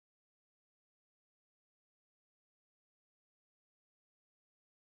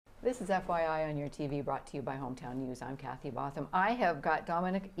This is FYI on Your TV, brought to you by Hometown News. I'm Kathy Botham. I have got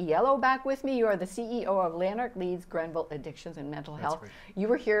Domenic Yellow back with me. You are the CEO of Lanark, Leeds Grenville Addictions and Mental Health. Right. You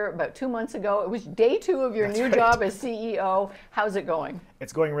were here about 2 months ago. It was day 2 of your new right. job as CEO. How's it going?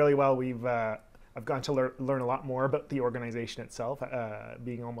 It's going really well. I've gotten to learn a lot more about the organization itself,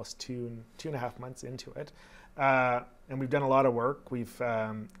 being almost two and a half months into it. And we've done a lot of work.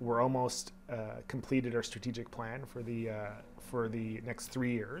 We're almost completed our strategic plan for the next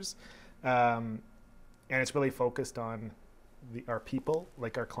 3 years, and it's really focused on our people,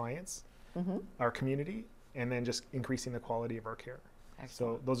 like our clients, our community, and then just increasing the quality of our care.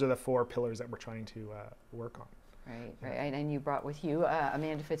 Excellent. So those are the 4 pillars that we're trying to work on. Right, right. And you brought with you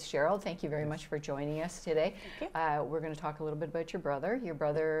Amanda Fitzgerald. Thank you very much for joining us today. Thank you. We're going to talk a little bit about your brother. Your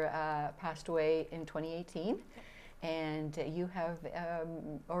brother passed away in 2018. And you have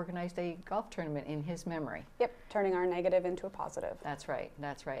organized a golf tournament in his memory. Yep, turning our negative into a positive. That's right,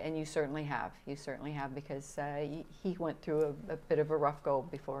 that's right. And you certainly have. You certainly have, because he went through a bit of a rough go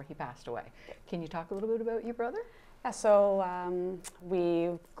before he passed away. Can you talk a little bit about your brother? Yeah, so we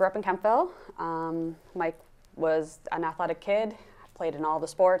grew up in Kempville. Mike was an athletic kid, played in all the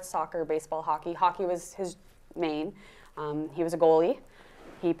sports, soccer, baseball, hockey. Hockey was his main. He was a goalie.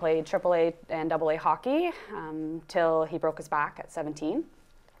 He played AAA and AA hockey till he broke his back at 17.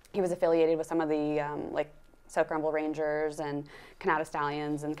 He was affiliated with some of the like South Grenville Rangers and Canada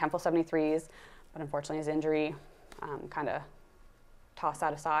Stallions and Kempville 73s, but unfortunately his injury kind of tossed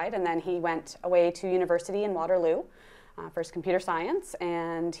that aside. And then he went away to university in Waterloo for his computer science,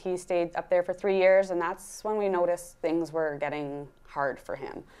 and he stayed up there for 3 years, and that's when we noticed things were getting hard for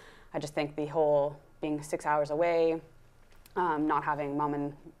him. I just think the whole being 6 hours away, not having mom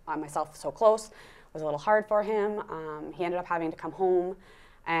and myself so close was a little hard for him. He ended up having to come home,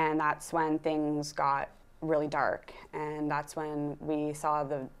 and that's when things got really dark. And that's when we saw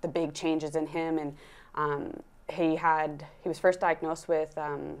the big changes in him. And he was first diagnosed with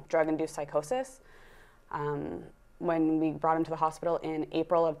drug-induced psychosis. When we brought him to the hospital in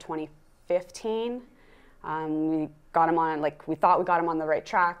April of 2015, we got him on, we thought we got him on the right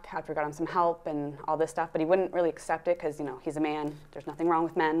track after we got him some help and all this stuff, but he wouldn't really accept it because, you know, he's a man. There's nothing wrong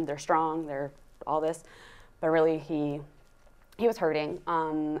with men. They're strong. They're all this. But really, he was hurting.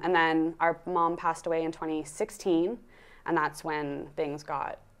 And then our mom passed away in 2016, and that's when things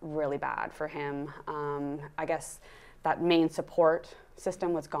got really bad for him. I guess that main support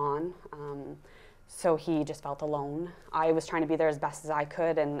system was gone. So he just felt alone. I was trying to be there as best as I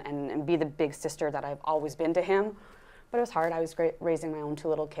could and be the big sister that I've always been to him. But it was hard. I was raising my own 2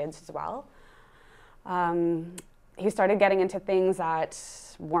 little kids as well. He started getting into things that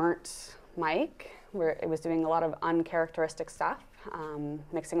weren't Mike, where it was doing a lot of uncharacteristic stuff,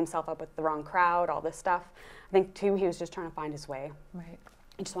 mixing himself up with the wrong crowd, all this stuff. I think too, he was just trying to find his way. Right.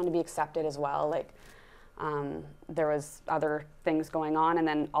 He just wanted to be accepted as well. There was other things going on, and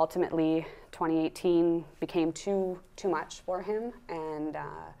then ultimately 2018 became too much for him, and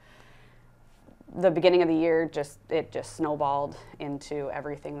the beginning of the year it just snowballed into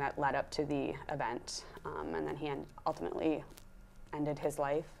everything that led up to the event, and then he ultimately ended his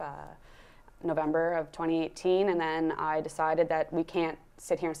life November of 2018. And then I decided that we can't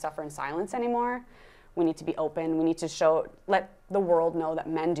sit here and suffer in silence anymore. We need to be open. We need to let the world know that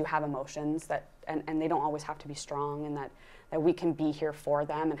men do have emotions, and they don't always have to be strong, and that we can be here for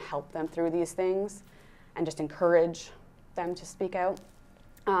them and help them through these things and just encourage them to speak out.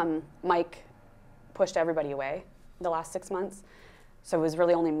 Mike pushed everybody away the last 6 months. So it was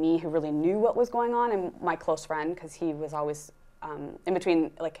really only me who really knew what was going on, and my close friend, because he was always in between,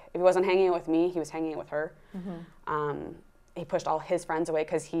 if he wasn't hanging out with me, he was hanging out with her. Mm-hmm. He pushed all his friends away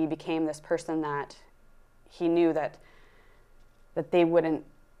because he became this person that he knew that they wouldn't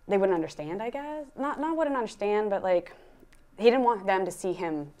understand, I guess. Not wouldn't understand, but he didn't want them to see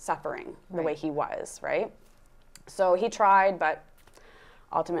him suffering the way he was, right? So he tried, but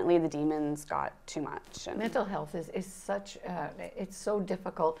ultimately the demons got too much. And mental health is such, it's so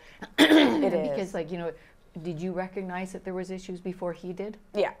difficult. It is. Because, did you recognize that there was issues before he did?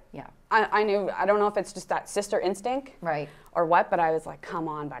 Yeah. Yeah. I knew. I don't know if it's just that sister instinct. Right. Or what, but I was like, come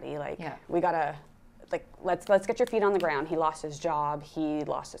on, buddy. We gotta, let's get your feet on the ground. He lost his job. He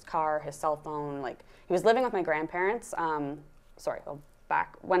lost his car, his cell phone. He was living with my grandparents.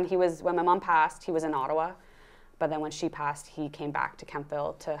 Back when my mom passed, he was in Ottawa. But then when she passed, he came back to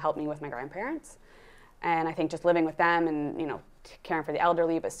Kempville to help me with my grandparents. And I think just living with them and, caring for the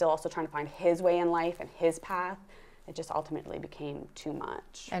elderly, but still also trying to find his way in life and his path, it just ultimately became too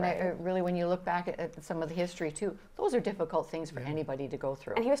much. And right? really, when you look back at some of the history too, those are difficult things for anybody to go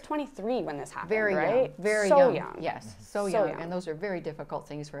through. And he was 23 when this happened, Very right? young, very so young. Yes, so So young. young. And those are very difficult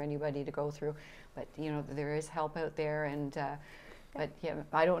things for anybody to go through. But you know, there is help out there, and but yeah,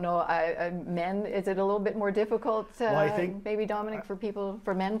 I don't know. Men, is it a little bit more difficult? Well, I think maybe Domenic,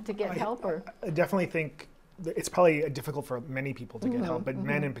 for men to get help, or I definitely think it's probably difficult for many people to get help, but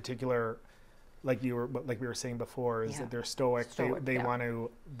men in particular, like we were saying before, is that they're stoic. They want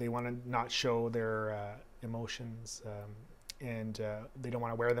to not show their emotions, and they don't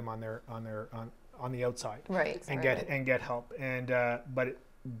want to wear them on the outside, right? And get help. And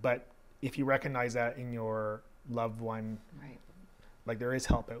but if you recognize that in your loved one, right. Like there is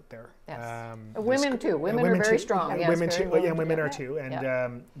help out there. Yes. Women too. Women are very strong. Yes, women too. very Yeah, women are too. And yeah.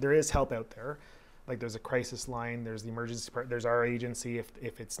 There is help out there. Like there's a crisis line. There's the emergency part. There's our agency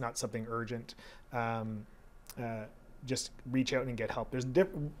if it's not something urgent. Just reach out and get help. There's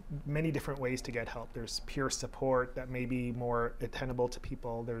many different ways to get help. There's peer support that may be more attainable to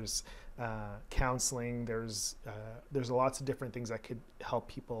people. There's counseling. There's lots of different things that could help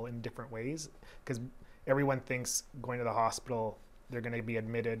people in different ways, because everyone thinks going to the hospital they're going to be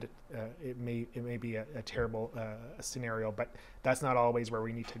admitted. It may be a terrible scenario, but that's not always where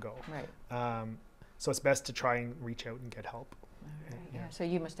we need to go. Right. So it's best to try and reach out and get help. Right, yeah. So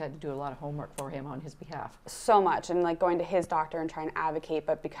you must have had to do a lot of homework for him on his behalf. So much, and like going to his doctor and trying to advocate,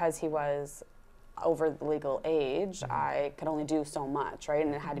 but because he was over the legal age, I could only do so much, right?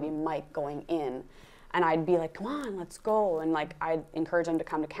 And it had to be Mike going in. And I'd be like, come on, let's go. And like, I'd encourage him to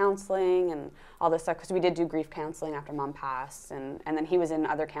come to counseling and all this stuff, because we did do grief counseling after Mom passed. And then he was in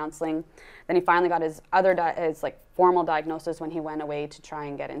other counseling. Then he finally got his like formal diagnosis when he went away to try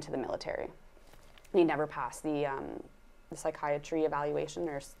and get into the military. And he never passed the psychiatry evaluation,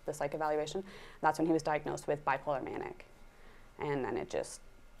 or the psych evaluation. That's when he was diagnosed with bipolar manic. And then it just,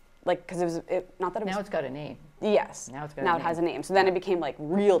 like, because not that it was. Now it's got a name. Yes. Now it's got now a it name. has a name. So then it became like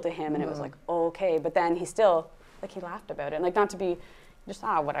real to him, and it was like, oh, okay. But then he still, like, he laughed about it, and like, not to be just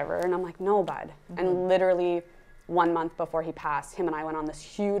whatever. And I'm like, no, bud. And literally 1 month before he passed, him and I went on this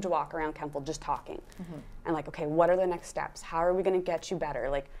huge walk around Kempville just talking, and like, okay, what are the next steps? How are we going to get you better?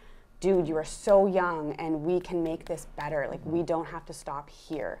 Like, dude, you are so young, and we can make this better. Like, we don't have to stop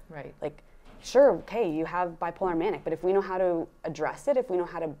here. Right. Like, sure, okay, you have bipolar manic, but if we know how to address it, if we know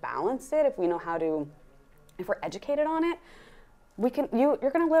how to balance it, if we're educated on it, you're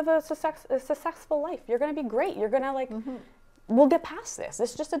going to live a successful life. You're going to be great. You're going to like, we'll get past this.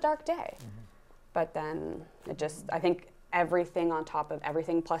 It's just a dark day. But then I think everything on top of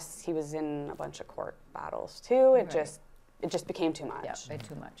everything, plus he was in a bunch of court battles too, it just became too much. Yeah,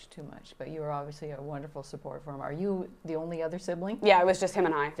 too much. But you were obviously a wonderful support for him. Are you the only other sibling? Yeah, it was just him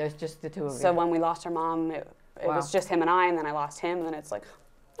and I. There's just the two of you. So when we lost our mom, it was just him and I, and then I lost him, and then it's like,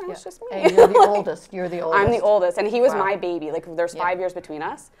 it's just me. And you're the oldest. You're the oldest. I'm the oldest, and he was my baby. Like, there's 5 years between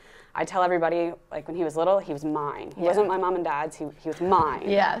us. I tell everybody, like, when he was little, he was mine. He wasn't my mom and dad's. He was mine.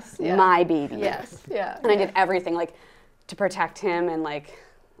 Yes. Yeah. My baby. Yes. Yeah. And I did everything, like, to protect him, and like,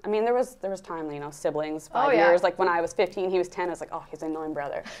 I mean, there was time, siblings, 5 years. Like, when I was 15, he was 10. I was like, oh, he's an annoying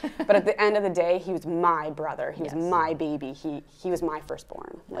brother. But at the end of the day, he was my brother. He was my baby. He was my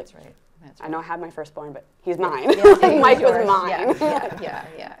firstborn. Like, That's right. I know I had my firstborn, but he's mine. Mike was mine.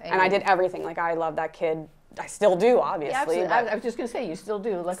 Yeah. And I did everything. Like, I love that kid. I still do, obviously. Yeah, I was just going to say, you still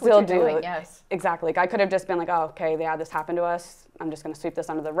do. Look still what you're doing. Yes. Exactly. Like, I could have just been like, oh, okay, this happened to us. I'm just going to sweep this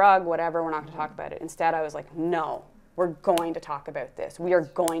under the rug, whatever. We're not going to talk about it. Instead, I was like, no, we're going to talk about this. We are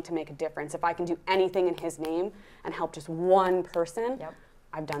going to make a difference. If I can do anything in his name and help just one person,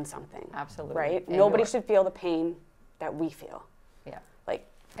 I've done something. Absolutely. Right? And nobody should feel the pain that we feel. Yeah. Like,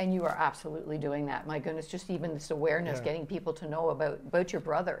 and you are absolutely doing that. My goodness, just even this awareness, getting people to know about your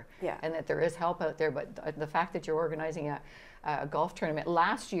brother, and that there is help out there. But the fact that you're organizing a golf tournament.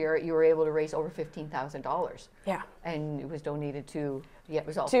 Last year, you were able to raise over $15,000. Yeah. And it was donated to, it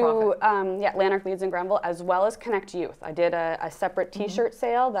was all profit. Lanark, Leeds and Grenville, as well as Connect Youth. I did a separate T-shirt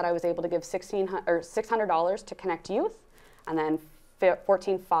sale that I was able to give $600 to Connect Youth, and then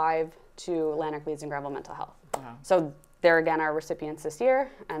 $14,500 to Lanark, Leeds and Grenville Mental Health. Wow. So they're again our recipients this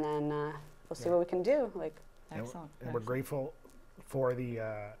year, and then we'll see what we can do. Like, excellent. And we're grateful for the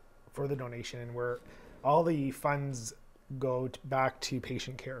donation, and all the funds go back to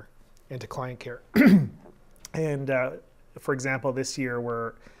patient care and to client care. And for example, this year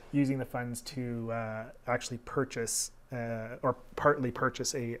we're using the funds to actually purchase or partly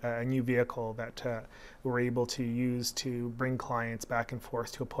purchase a new vehicle that we're able to use to bring clients back and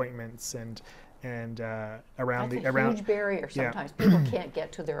forth to appointments and around That's a huge barrier sometimes. People can't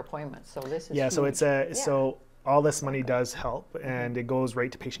get to their appointments, so this is huge. So all this money does help, and it goes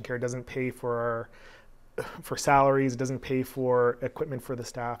right to patient care. It doesn't pay for salaries. It doesn't pay for equipment for the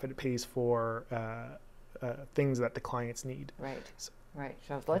staff. It pays for things that the clients need. Right. Right.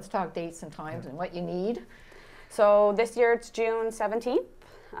 So let's talk dates and times and what you need. So this year it's June 17th.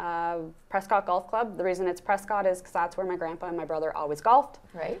 Prescott Golf Club. The reason it's Prescott is because that's where my grandpa and my brother always golfed.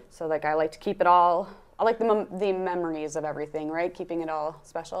 Right. So like I like to keep it all. I like the memories of everything, right? Keeping it all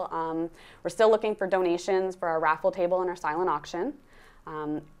special. We're still looking for donations for our raffle table and our silent auction.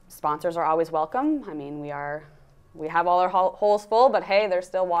 Sponsors are always welcome. I mean, we have all our holes full, but hey, there's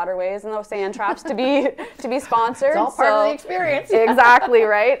still waterways and those sand traps to be sponsored. It's all part of the experience. Exactly,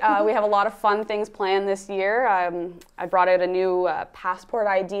 right? We have a lot of fun things planned this year. I brought out a new passport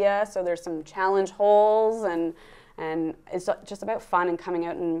idea, so there's some challenge holes, and it's just about fun and coming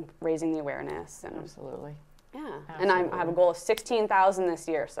out and raising the awareness. And absolutely. Yeah. Absolutely. And I have a goal of 16,000 this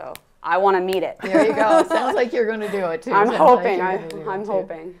year, so I want to meet it. There you go. Sounds like you're going to do it too. I'm hoping. I'm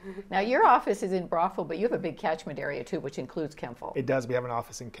hoping. Now your office is in Brockville, but you have a big catchment area too, which includes Kempville. It does. We have an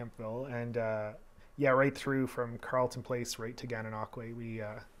office in Kempville, and yeah, right through from Carleton Place right to Gananoque. We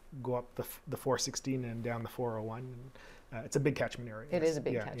go up the 416 and down the 401. And, it's a big catchment area. It is a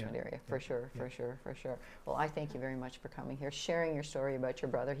big catchment area, for sure. Well, I thank you very much for coming here, sharing your story about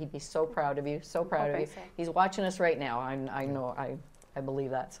your brother. He'd be so proud of you, so proud of you. So. He's watching us right now. I know, I believe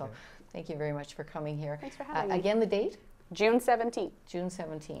that. So thank you very much for coming here. Thanks for having me. Again, the date? June 17th. June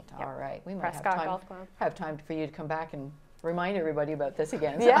 17th. Yep. All right. We might Prescott Golf Club. Have time for you to come back and remind everybody about this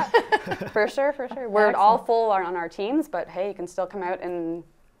again. So. Yeah, for sure. We're all full on our teams, but hey, you can still come out and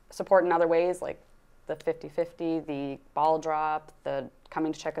support in other ways, like the 50-50, the ball drop, the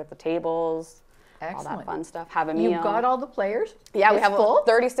coming to check out the tables, all that fun stuff. Have a meal. You've got all the players? Yeah, we have full?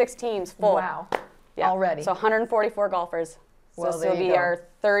 36 teams full. Wow. Yeah. Already. So 144 golfers. Well, so this will be our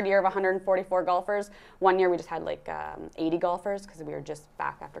third year of 144 golfers. One year we just had like 80 golfers because we were just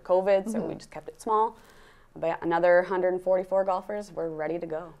back after COVID, so we just kept it small. But yeah, another 144 golfers, we're ready to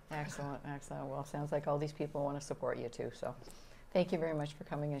go. Excellent. Well, sounds like all these people want to support you too, so. Thank you very much for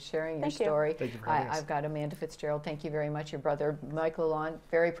coming and sharing your story. Thank you for having us. I've got Amanda Fitzgerald. Thank you very much. Your brother, Michael Lalonde,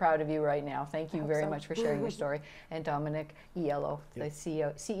 very proud of you right now. Thank you very much for sharing your story. And Domenic Iello, the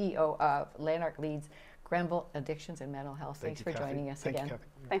CEO of Lanark Leeds Grenville Addictions and Mental Health. Thanks for joining us again.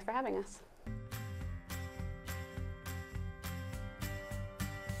 Thanks for having us.